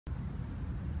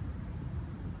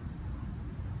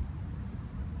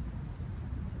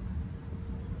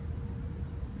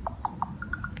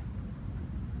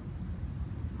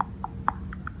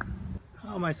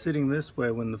am I sitting this way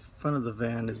when the front of the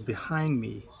van is behind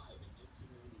me?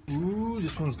 Ooh,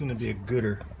 this one's gonna be a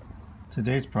gooder.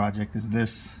 Today's project is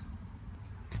this.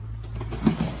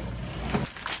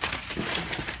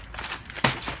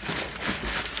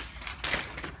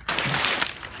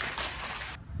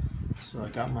 So I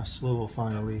got my swivel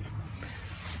finally.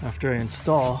 After I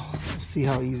install, see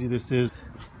how easy this is.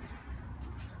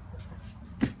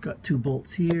 Got 2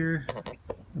 bolts here.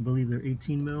 I believe they're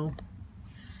 18 mil.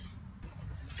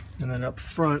 And then up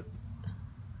front,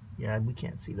 yeah, we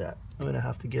can't see that. I'm gonna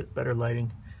have to get better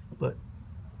lighting, but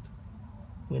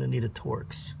I'm gonna need a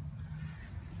Torx.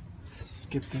 Let's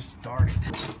get this started.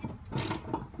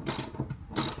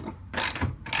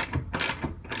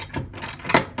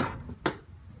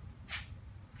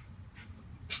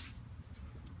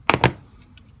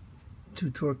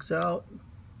 Two Torx out.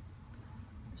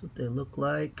 That's what they look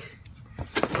like.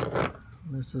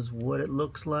 This is what it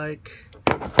looks like.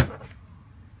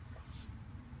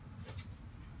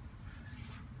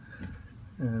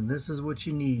 And this is what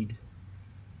you need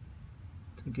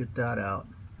to get that out.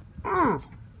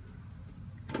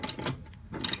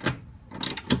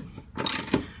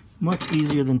 Much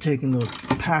easier than taking those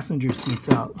passenger seats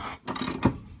out.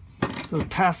 Those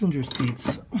passenger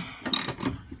seats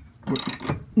were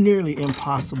nearly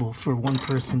impossible for one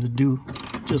person to do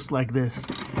just like this.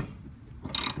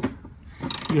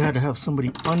 You had to have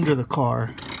somebody under the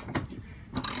car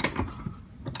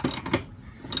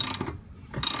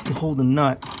to hold the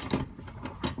nut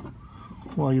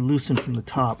while you loosen from the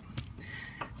top,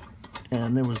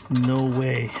 and there was no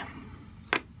way.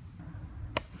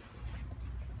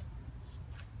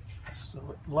 So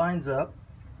it lines up,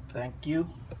 thank you,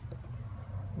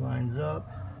 lines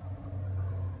up,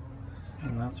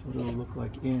 and that's what it'll look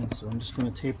like in. So I'm just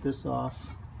going to tape this off,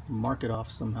 mark it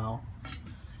off somehow,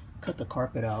 cut the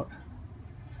carpet out,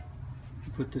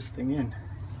 and put this thing in.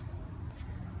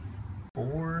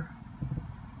 4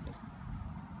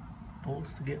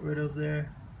 bolts to get rid of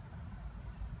there.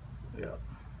 Yeah.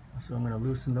 So I'm going to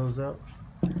loosen those up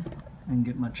and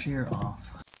get my chair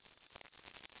off.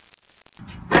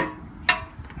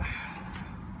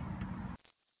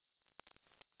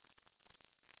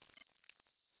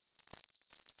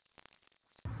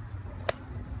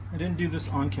 I didn't do this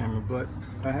on camera, but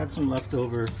I had some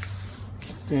leftover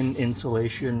thin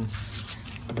insulation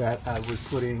that I was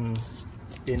putting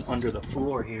in under the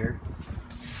floor here.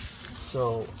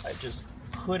 So I just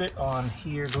put it on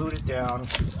here, glued it down.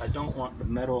 I don't want the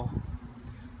metal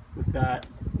with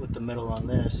the metal on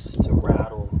this to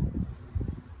rattle.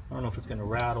 I don't know if it's going to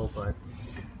rattle, but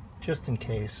just in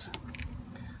case.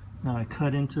 Now I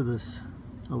cut into this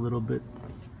a little bit.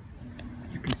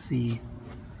 You can see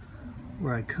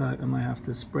where I cut. I might have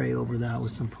to spray over that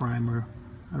with some primer.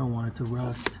 I don't want it to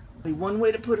rust. One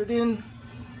way to put it in,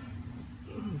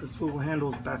 the swivel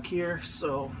handle's back here,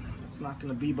 so it's not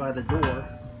going to be by the door.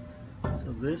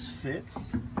 So this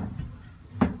fits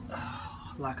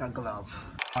like a glove.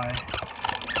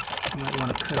 You might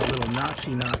want to cut a little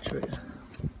notch right.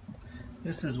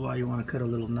 This is why you want to cut a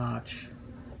little notch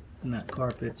in that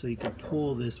carpet, so you can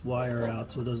pull this wire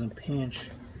out so it doesn't pinch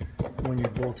when you're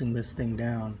bolting this thing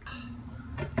down.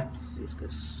 Let's see if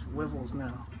this swivels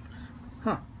now.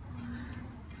 Huh.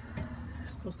 You're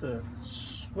supposed to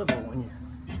swivel when you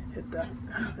hit that.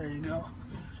 There you go.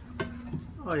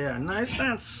 Oh yeah, nice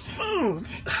and smooth.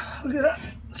 Look at that.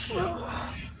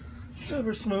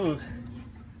 Super smooth.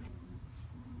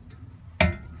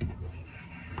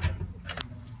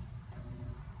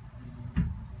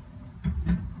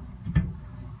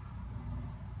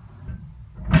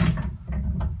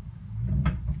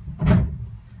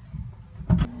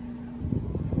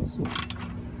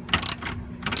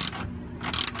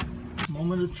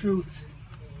 Moment of truth.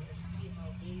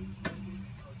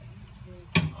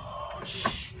 Oh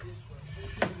shit.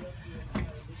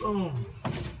 Boom.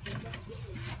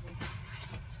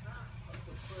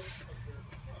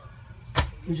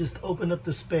 We just opened up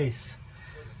the space.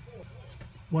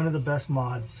 One of the best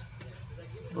mods.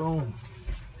 Boom.